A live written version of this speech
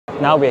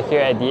Now we're here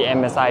at the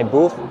MSI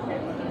booth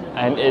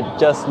and it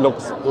just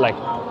looks like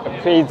a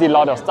crazy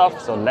lot of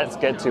stuff, so let's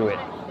get to it.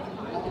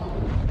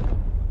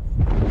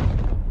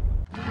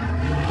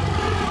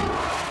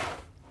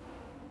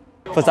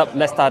 First up,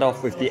 let's start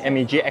off with the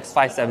MEG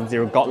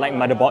X570 Godlike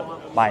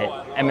motherboard by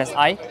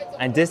MSI,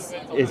 and this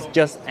is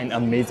just an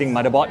amazing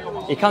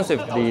motherboard. It comes with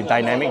the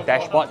dynamic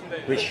dashboard,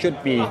 which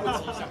should be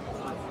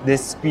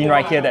this screen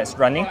right here that's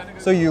running.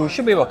 So you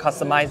should be able to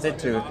customize it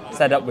to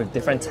set up with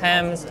different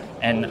tabs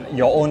and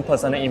your own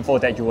personal info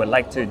that you would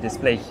like to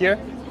display here.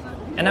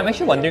 And I'm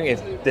actually wondering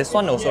if this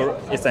one also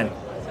is an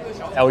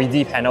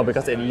LED panel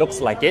because it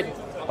looks like it.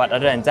 But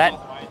other than that,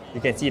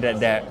 you can see that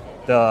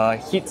the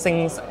heat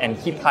sinks and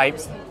heat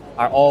pipes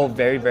are all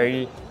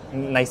very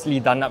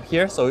nicely done up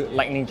here. So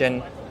Lightning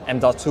Gen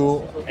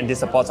M.2, and this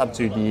supports up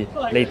to the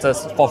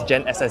latest 4th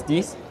gen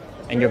SSDs.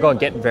 And you're going to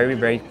get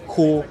very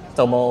cool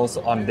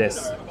thermals on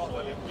this.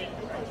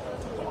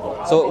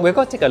 So we're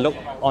going to take a look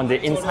on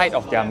the inside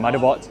of their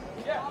motherboard,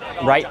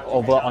 right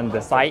over on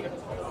the side.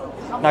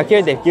 Now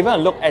here they've given a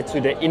look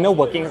to the inner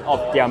workings of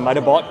their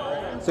motherboard.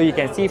 So you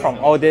can see from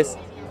all these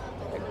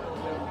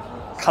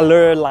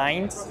color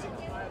lines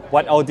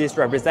what all these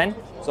represent.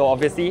 So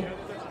obviously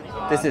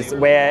this is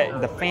where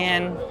the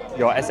fan,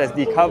 your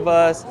SSD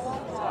covers,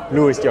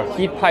 blue is your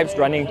heat pipes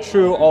running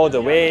through all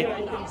the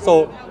way.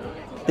 So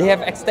they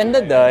have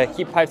extended the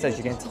heat pipes, as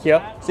you can see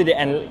here, so they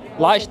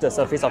enlarge the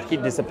surface of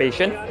heat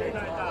dissipation.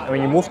 And when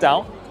you move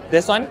down,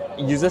 this one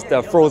uses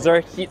the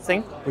Frozer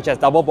heatsink, which has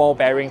double ball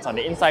bearings on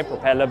the inside,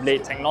 propeller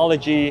blade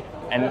technology,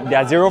 and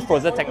their zero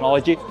Frozer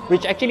technology,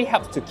 which actually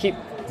helps to keep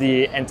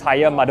the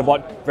entire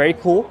motherboard very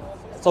cool.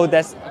 So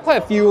there's quite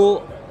a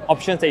few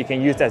options that you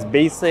can use. There's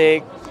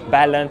basic,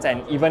 balance,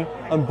 and even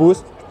a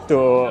boost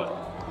to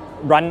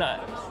run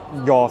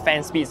your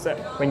fan speeds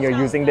when you're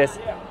using this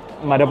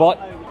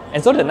motherboard.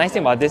 And so the nice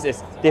thing about this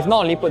is they've not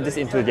only put this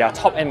into their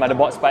top-end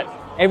motherboards, but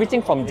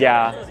everything from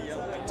their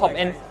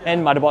top-end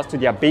motherboards to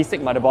their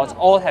basic motherboards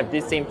all have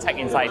this same tech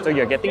inside. So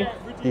you're getting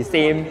the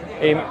same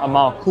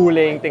amount of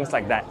cooling, things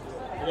like that.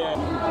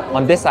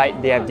 On this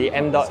side, they have the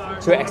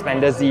M.2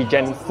 Expander Z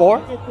Gen 4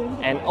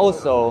 and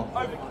also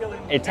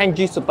a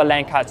 10G Super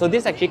LAN card. So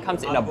this actually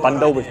comes in a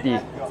bundle with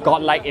the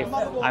Godlike, if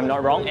I'm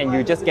not wrong, and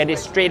you just get it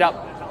straight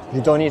up.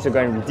 You don't need to go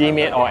and redeem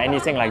it or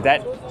anything like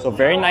that. So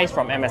very nice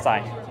from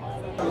MSI.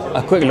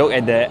 A quick look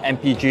at the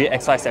MPG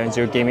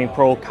X570 Gaming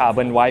Pro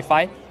Carbon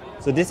Wi-Fi.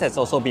 So this has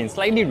also been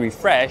slightly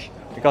refreshed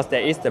because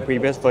there is the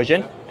previous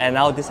version, and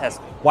now this has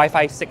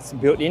Wi-Fi 6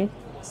 built in,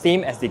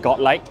 same as the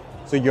Godlike.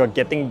 So you're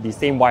getting the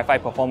same Wi-Fi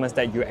performance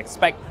that you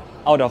expect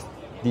out of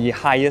the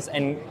highest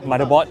end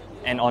motherboard.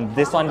 And on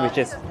this one, which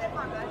is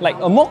like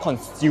a more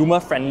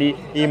consumer-friendly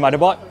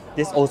motherboard,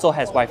 this also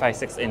has Wi-Fi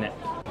 6 in it.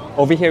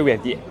 Over here we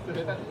have the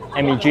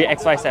MEG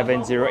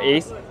X570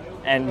 Ace,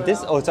 and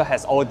this also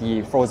has all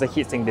the Frozer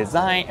heatsink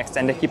design,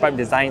 extended heat pipe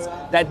designs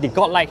that the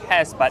Godlike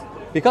has, but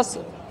because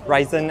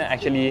Ryzen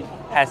actually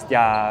has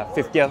their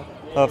 50th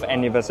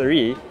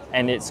anniversary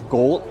and it's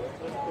gold,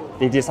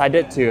 they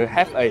decided to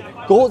have a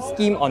gold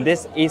scheme on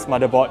this Ace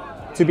motherboard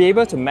to be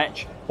able to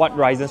match what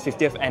Ryzen's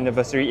 50th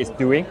anniversary is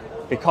doing.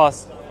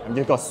 Because I'm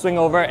just going to swing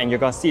over and you're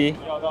going to see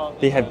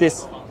they have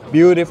this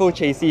beautiful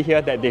chassis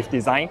here that they've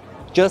designed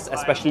just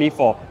especially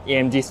for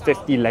AMD's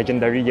 50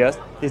 legendary years.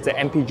 This is the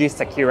MPG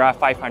Sakura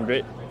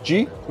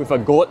 500G with a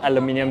gold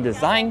aluminium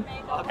design,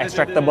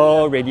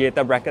 extractable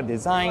radiator bracket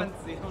design.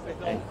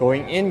 And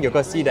going in, you're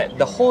going to see that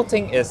the whole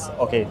thing is,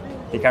 okay,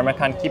 the camera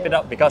can't keep it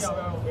up because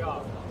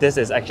this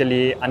is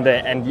actually under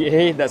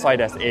NDA, that's why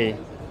there's a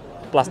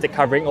plastic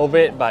covering over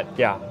it, but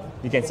yeah,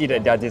 you can see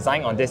that their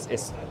design on this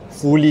is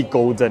fully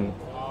golden.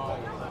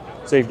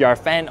 So if you're a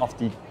fan of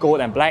the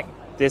gold and black,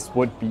 this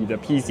would be the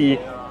PC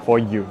for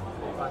you.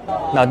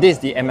 Now this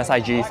is the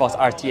MSI GeForce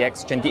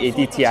RTX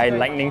 2080 Ti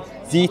Lightning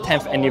Z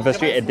 10th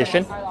Anniversary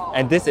Edition,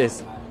 and this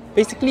is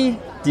basically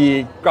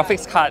the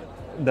graphics card,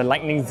 the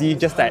Lightning Z,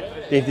 just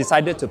that they've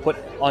decided to put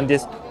on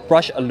this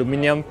brushed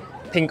aluminum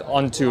pink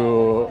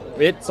onto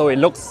it, so it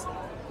looks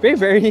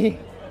very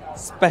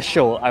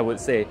special, I would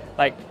say.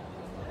 Like,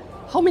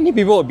 how many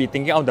people would be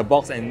thinking out of the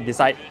box and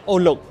decide, oh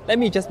look, let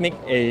me just make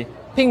a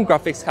pink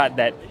graphics card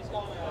that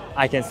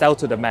I can sell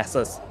to the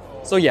masses.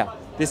 So yeah,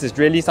 this is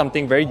really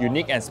something very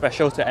unique and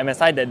special to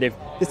MSI that they've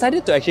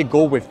decided to actually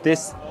go with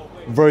this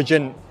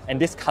version and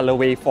this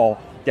colorway for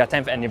their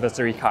 10th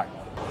anniversary card.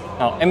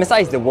 Now,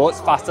 MSI is the world's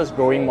fastest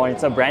growing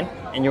monitor brand,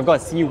 and you're going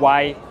to see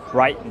why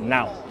right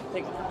now.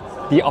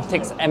 The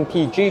Optix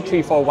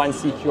MPG341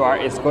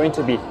 CQR is going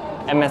to be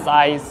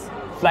MSI's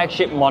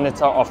flagship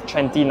monitor of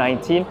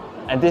 2019,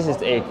 and this is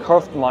a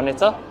curved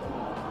monitor.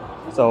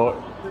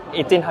 So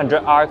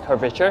 1800R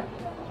curvature,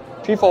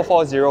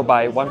 3440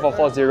 by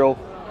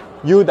 1440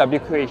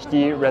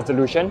 UWQHD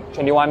resolution,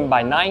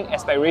 21:9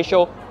 aspect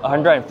ratio,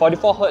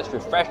 144 Hz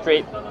refresh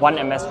rate,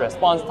 1 ms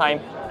response time,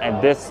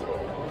 and this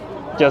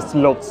just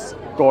looks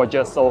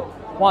gorgeous. So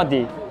one of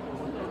the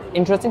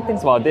interesting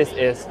things about this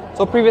is,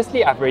 so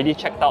previously I've already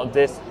checked out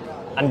this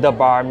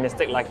underbar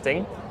mystic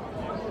lighting.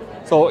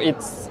 So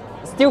it's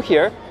still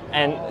here,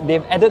 and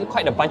they've added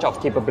quite a bunch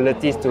of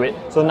capabilities to it.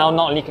 So now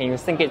not only can you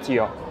sync it to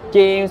your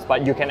games,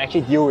 but you can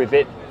actually deal with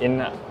it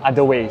in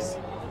other ways.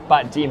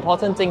 But the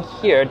important thing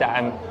here that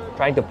I'm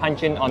trying to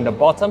punch in on the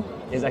bottom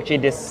is actually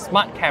this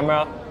smart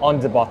camera on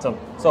the bottom.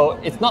 So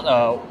it's not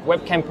a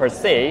webcam per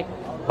se,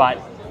 but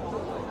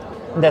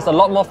there's a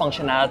lot more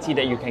functionality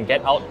that you can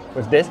get out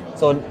with this.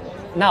 So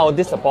now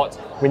this supports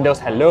Windows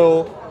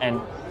Hello,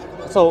 and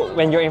so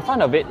when you're in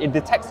front of it, it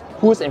detects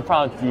who's in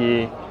front of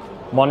the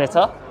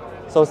monitor.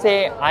 So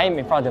say I'm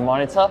in front of the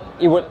monitor,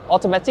 it would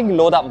automatically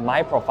load up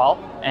my profile,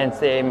 and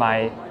say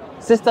my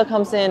sister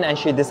comes in and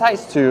she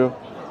decides to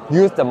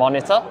use the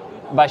monitor,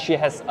 but she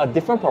has a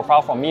different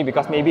profile from me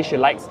because maybe she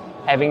likes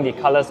having the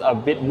colors a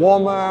bit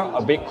warmer,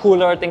 a bit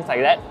cooler, things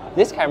like that.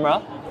 This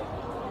camera,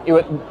 it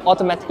would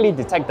automatically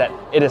detect that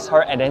it is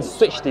her and then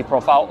switch the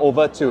profile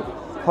over to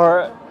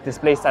her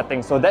display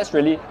settings. So that's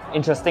really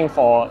interesting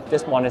for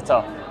this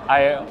monitor.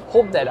 I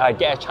hope that I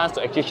get a chance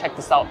to actually check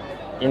this out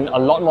in a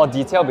lot more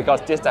detail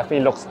because this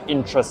definitely looks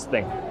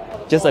interesting.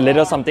 Just a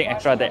little something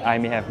extra that I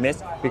may have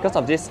missed. Because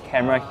of this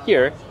camera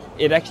here,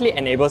 it actually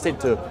enables it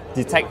to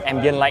detect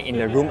ambient light in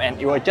the room, and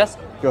it will adjust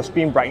your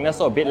screen brightness,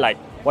 so a bit like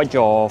what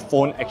your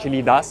phone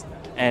actually does.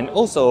 And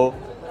also,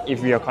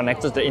 if you're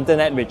connected to the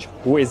internet, which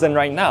who isn't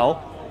right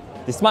now,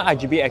 the smart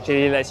RGB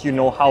actually lets you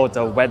know how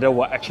the weather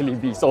will actually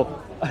be. So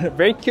a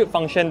very cute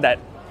function that,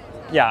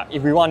 yeah,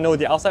 if you want to know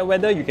the outside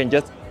weather, you can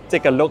just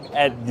take a look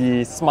at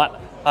the smart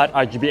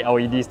RGB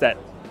LEDs that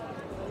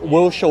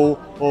will show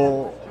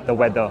the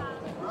weather.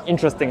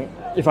 Interesting,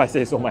 if I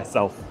say so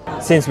myself.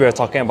 Since we're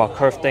talking about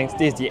curved things,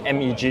 this is the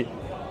MEG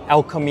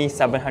Alchemy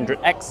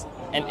 700X,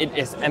 and it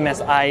is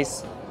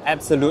MSI's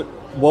absolute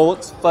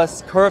world's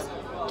first curved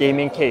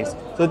gaming case.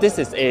 So this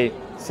is a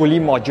fully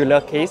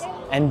modular case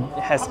and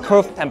has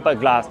curved tempered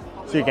glass.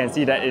 So you can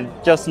see that it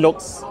just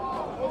looks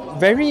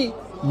very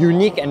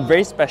unique and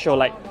very special.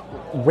 Like,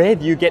 where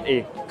do you get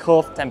a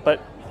curved tempered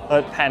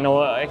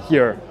panel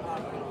here?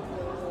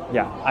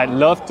 Yeah, I'd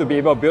love to be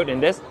able to build in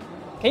this.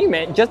 Can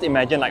you just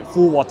imagine like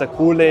full water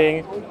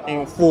cooling,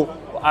 and full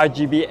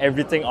RGB,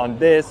 everything on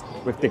this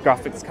with the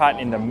graphics card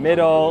in the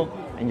middle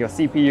and your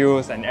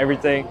CPUs and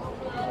everything.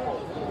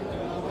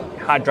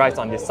 Hard drives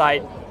on the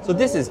side. So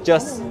this is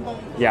just,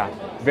 yeah,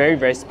 very,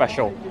 very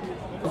special.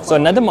 So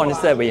another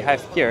monitor that we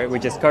have here,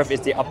 which is curved,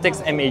 is the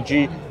Optix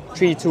MAG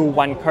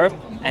 321 curve,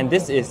 and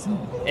this is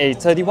a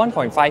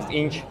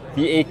 31.5-inch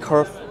VA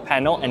curve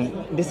panel, and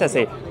this has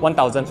a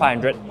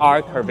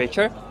 1500R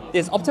curvature.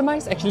 It's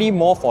optimized actually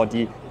more for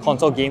the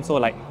console games, so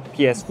like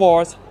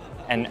PS4s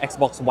and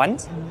Xbox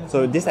Ones.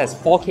 So this has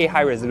 4K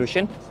high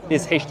resolution,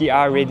 this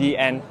HDR ready,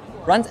 and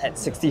runs at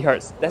 60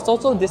 Hz. There's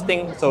also this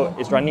thing, so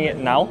it's running it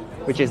now,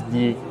 which is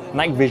the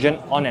night vision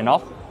on and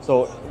off.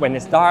 So when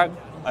it's dark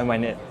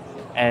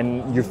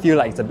and you feel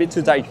like it's a bit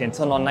too dark, you can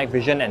turn on night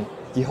vision and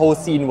the whole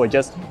scene will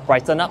just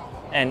brighten up.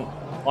 And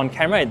on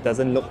camera, it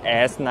doesn't look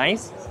as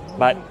nice,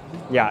 but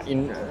yeah,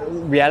 in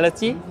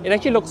reality, it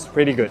actually looks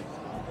pretty good.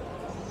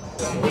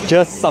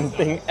 Just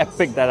something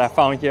epic that I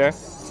found here.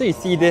 So you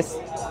see this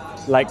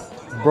like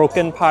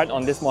broken part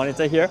on this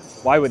monitor here.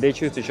 Why would they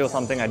choose to show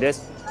something like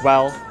this?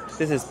 Well,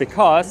 this is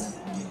because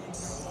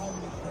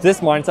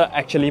this monitor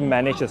actually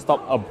managed to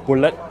stop a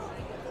bullet.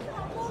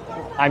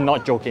 I'm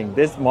not joking.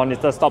 This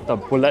monitor stopped a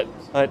bullet.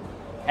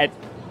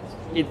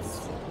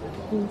 It's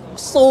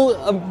so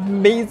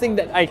amazing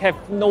that I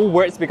have no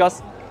words,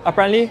 because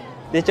apparently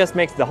this just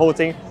makes the whole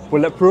thing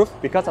bulletproof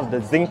because of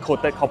the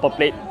zinc-coated copper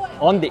plate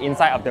on the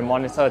inside of the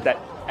monitor that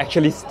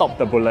actually stopped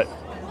the bullet.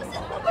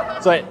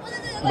 So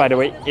by the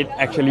way, it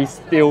actually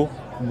still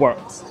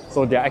works.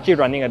 So they're actually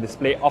running a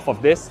display off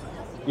of this,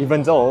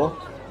 even though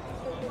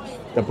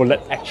the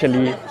bullet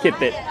actually hit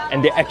it.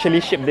 And they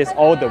actually shipped this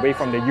all the way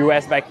from the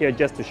US back here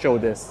just to show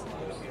this.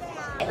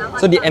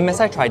 So the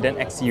MSI Trident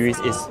X series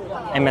is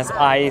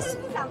MSI's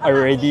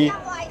already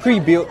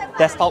pre-built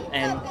desktop,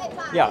 and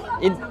yeah,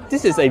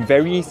 this is a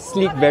very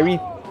sleek, very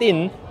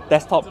thin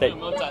desktop that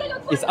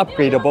is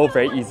upgradable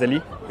very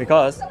easily,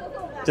 because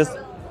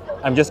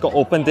I'm just going to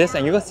open this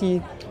and you're going to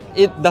see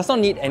it does not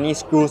need any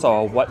screws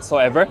or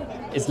whatsoever.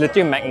 It's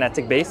literally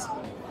magnetic base.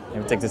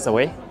 Let me take this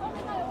away.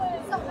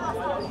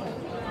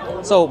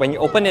 So when you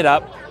open it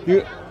up,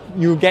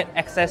 you get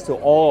access to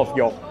all of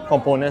your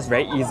components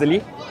very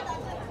easily.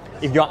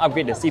 If you want to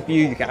upgrade the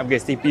CPU, you can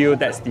upgrade the CPU.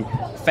 That's the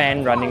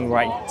fan running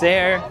right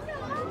there.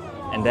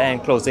 And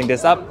then closing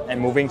this up and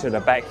moving to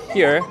the back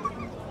here.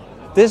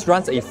 This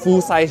runs a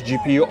full-size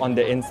GPU on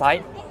the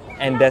inside.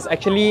 And there's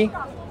actually,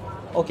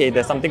 okay,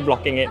 there's something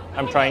blocking it.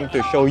 I'm trying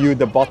to show you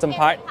the bottom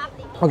part.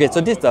 Okay, so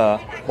this is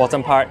the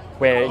bottom part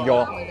where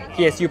your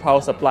PSU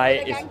power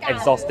supply is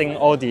exhausting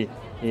all the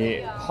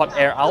hot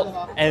air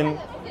out. And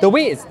the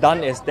way it's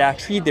done is there are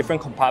 3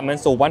 different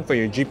compartments. So one for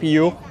your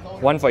GPU,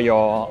 one for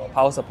your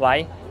power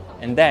supply,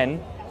 and then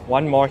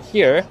one more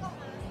here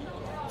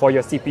for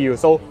your CPU.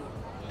 So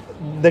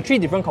the 3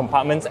 different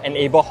compartments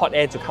enable hot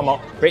air to come out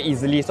very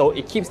easily, so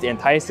it keeps the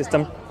entire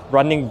system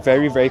running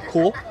very, very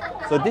cool.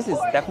 So this is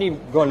definitely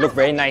going to look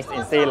very nice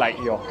in, say, like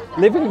your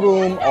living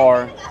room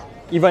or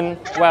even,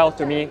 well,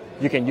 to me,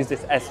 you can use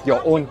this as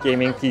your own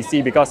gaming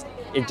PC because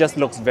it just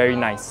looks very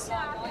nice.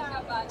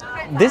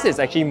 This is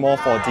actually more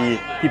for the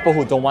people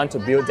who don't want to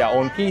build their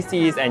own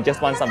PCs and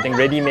just want something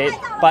ready-made,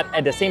 but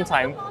at the same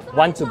time,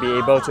 want to be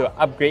able to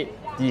upgrade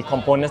the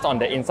components on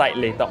the inside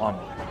later on.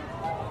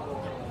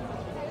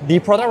 The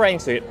product right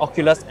next to it,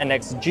 Oculus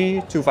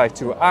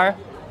NXG252R.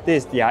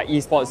 This is their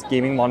esports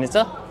gaming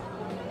monitor.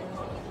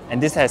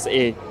 And this has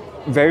a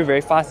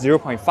very fast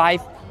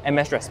 0.5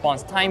 ms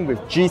response time with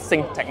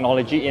G-Sync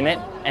technology in it.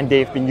 And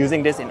they've been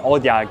using this in all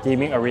their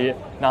gaming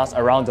arenas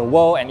around the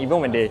world. And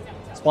even when they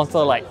sponsor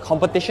like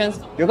competitions,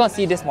 you're gonna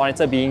see this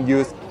monitor being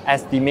used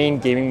as the main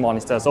gaming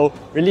monitor. So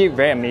really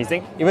very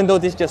amazing, even though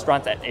this just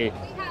runs at a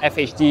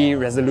FHD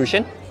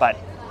resolution, but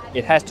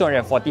it has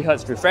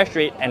 240Hz refresh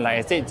rate and like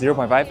I said,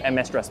 0.5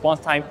 ms response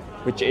time,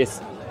 which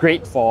is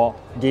great for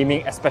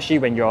gaming, especially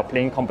when you're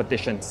playing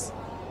competitions.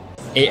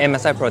 A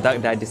MSI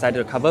product that I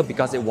decided to cover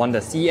because it won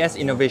the CES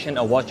Innovation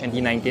Award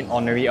 2019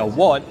 Honorary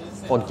Award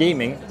for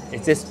gaming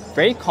is this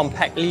very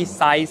compactly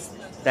sized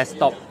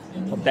desktop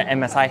that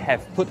MSI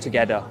have put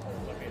together.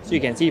 So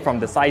you can see from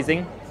the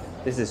sizing,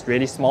 this is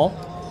really small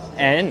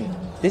and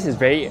this is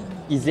very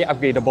easily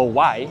upgradable.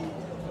 Why?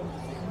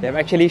 They've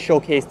actually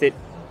showcased it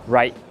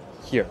right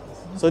here.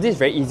 So this is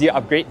very easy to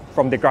upgrade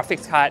from the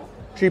graphics card,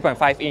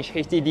 3.5-inch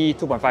HDD,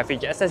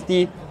 2.5-inch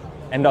SSD,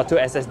 M.2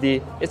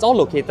 SSD. It's all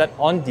located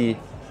on the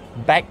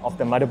back of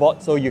the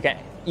motherboard, so you can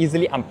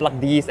easily unplug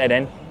these and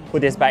then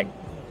put this back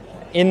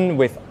in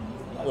with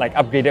like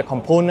upgraded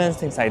components,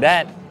 things like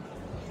that.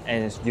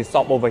 And you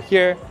stop over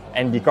here,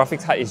 and the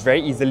graphics card is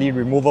very easily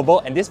removable.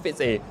 And this fits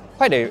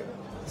quite a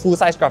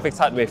full-size graphics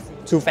card with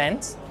 2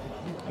 fans.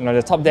 And on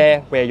the top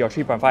there, where your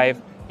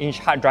 3.5-inch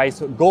hard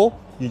drives go,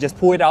 you just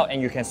pull it out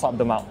and you can swap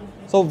them out.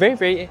 So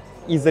very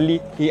easily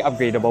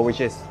upgradable,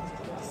 which is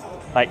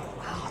like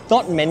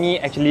not many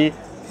actually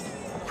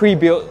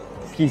pre-built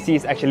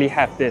PCs actually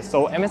have this.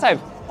 So MSI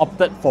have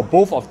opted for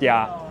both of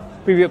their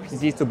pre-built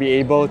PCs to be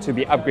able to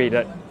be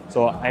upgraded.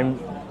 So I'm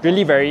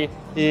really very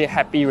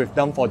happy with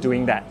them for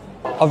doing that.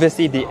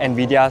 Obviously, the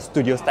NVIDIA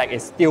Studio Stack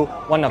is still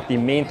one of the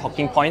main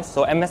talking points.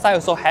 So MSI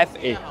also have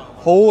a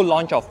whole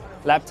launch of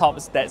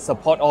laptops that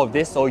support all of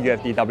this. So you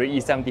have the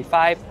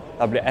WE75,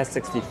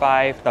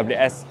 WS65,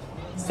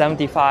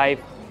 WS75,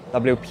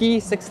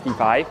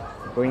 WP65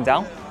 going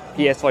down,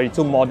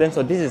 PS42 Modern.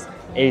 So this is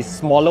a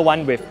smaller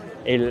one with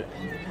a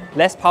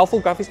less powerful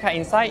graphics card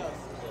inside.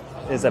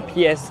 There's a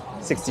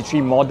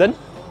PS63 Modern,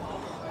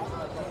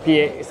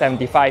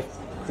 P75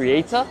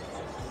 Creator,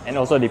 and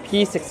also the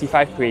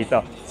P65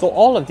 Creator. So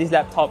all of these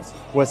laptops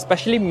were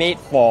specially made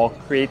for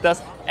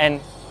creators,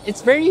 and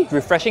it's very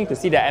refreshing to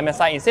see that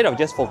MSI, instead of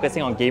just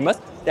focusing on gamers,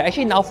 they're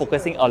actually now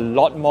focusing a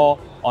lot more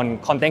on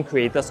content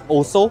creators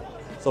also.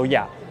 So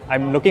yeah,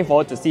 I'm looking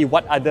forward to see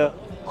what other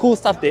cool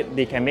stuff that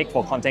they can make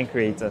for content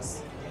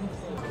creators.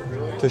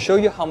 To show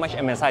you how much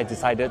MSI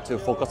decided to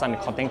focus on the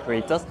content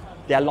creators,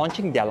 they are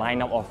launching their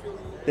lineup of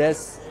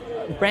this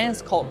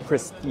brands called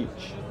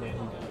Prestige.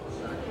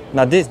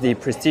 Now this is the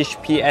Prestige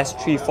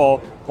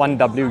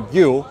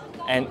PS341WU,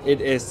 and it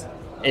is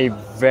a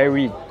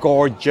very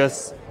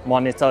gorgeous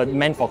monitor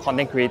meant for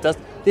content creators.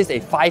 This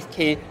is a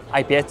 5K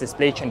IPS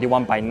display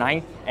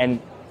 21:9, and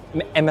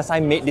MSI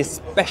made this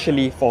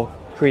specially for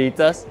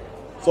creators.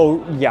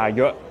 So yeah,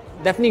 you're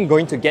definitely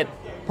going to get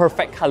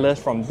perfect colors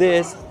from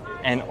this.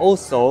 And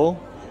also,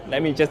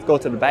 let me just go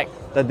to the back.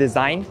 The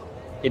design,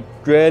 it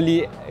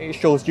really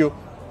shows you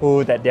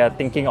who that they are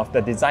thinking of,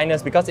 the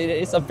designers, because it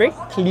is a very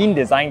clean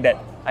design that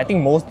I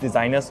think most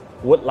designers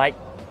would like.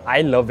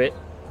 I love it.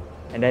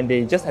 And then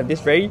they just have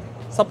this very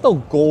subtle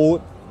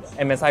gold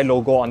MSI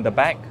logo on the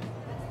back,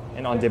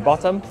 and on the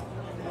bottom,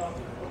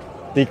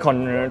 the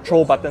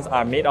control buttons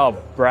are made out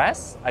of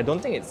brass. I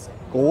don't think it's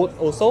gold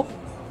also.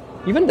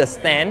 Even the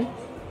stand,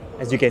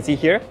 as you can see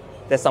here,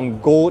 there's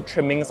some gold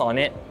trimmings on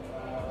it,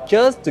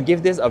 just to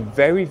give this a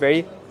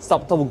very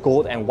subtle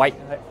gold and white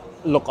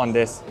look on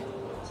this.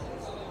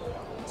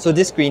 So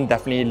this screen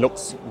definitely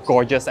looks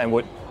gorgeous and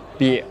would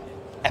be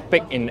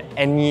epic in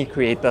any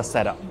creator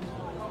setup.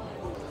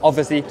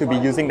 Obviously, to be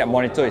using that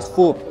monitor is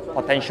full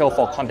potential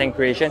for content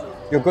creation,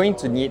 you're going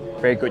to need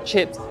very good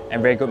chips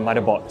and very good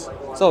motherboards.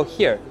 So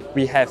here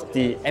we have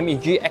the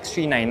MEG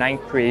X399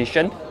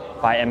 Creation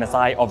by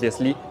MSI,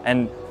 obviously,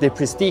 and the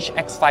Prestige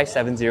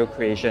X570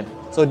 Creation.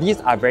 So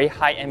these are very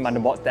high-end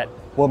motherboards that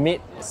were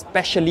made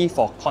specially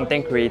for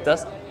content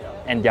creators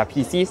and their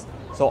PCs.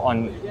 So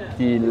on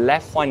the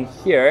left one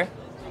here,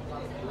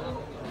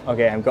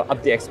 okay, I'm going to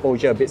up the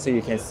exposure a bit so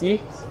you can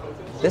see.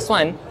 This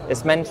one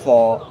is meant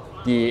for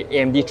the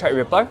AMD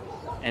Threadripper,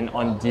 and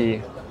on the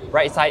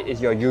right side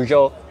is your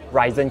usual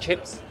Ryzen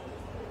chips.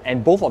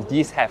 And both of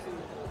these have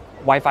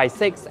Wi-Fi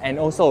 6 and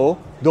also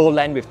dual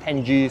LAN with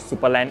 10G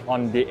Super LAN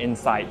on the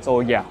inside. So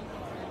yeah,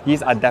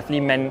 these are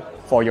definitely meant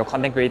for your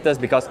content creators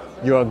because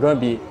you're going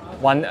to be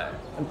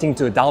wanting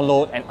to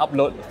download and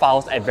upload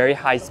files at very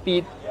high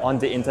speed on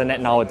the internet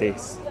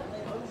nowadays.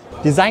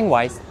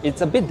 Design-wise,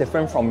 it's a bit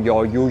different from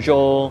your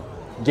usual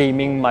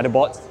gaming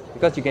motherboards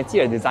because you can see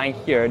a design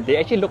here. They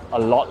actually look a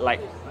lot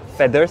like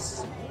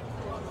feathers.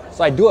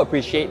 So I do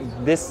appreciate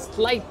this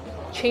slight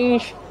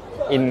change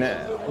in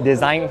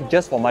design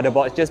just for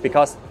motherboards, just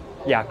because,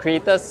 yeah,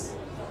 creators,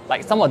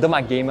 like some of them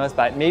are gamers,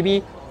 but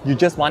maybe you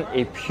just want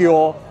a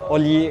pure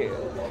only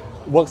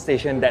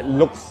workstation that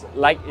looks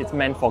like it's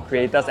meant for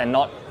creators and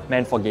not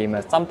meant for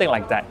gamers, something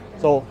like that.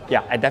 So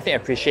yeah, I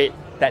definitely appreciate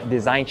that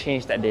design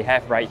change that they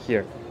have right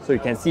here. So you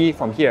can see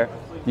from here,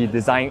 the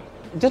design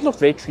just looks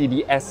very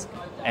 3D-esque,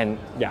 and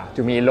yeah,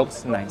 to me it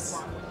looks nice.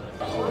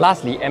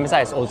 Lastly, MSI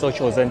has also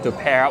chosen to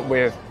pair up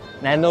with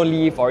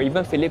Nanoleaf or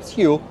even Philips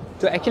Hue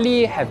to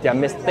actually have their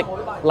Mystic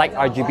Light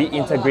RGB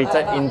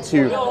integrated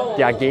into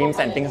their games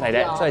and things like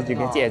that. So as you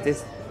can see, as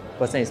this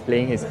person is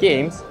playing his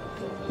games,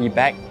 the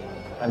back,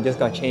 I'm just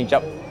going to change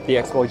up the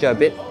exposure a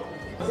bit.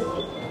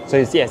 So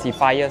you see as he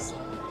fires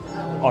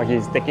or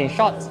he's taking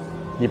shots,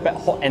 the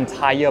whole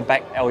entire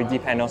back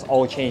LED panels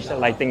all change the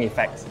lighting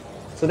effects.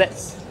 So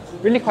that's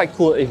really quite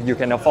cool if you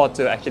can afford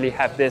to actually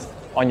have this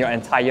on your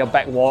entire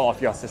back wall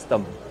of your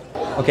system.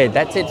 Okay,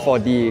 that's it for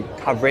the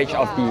coverage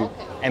of the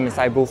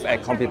MSI booth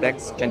at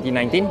Computex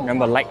 2019.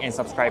 Remember, like and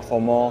subscribe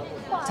for more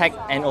tech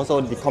and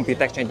also the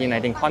Computex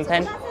 2019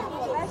 content.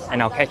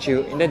 And I'll catch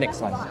you in the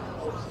next one.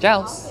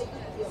 Ciao!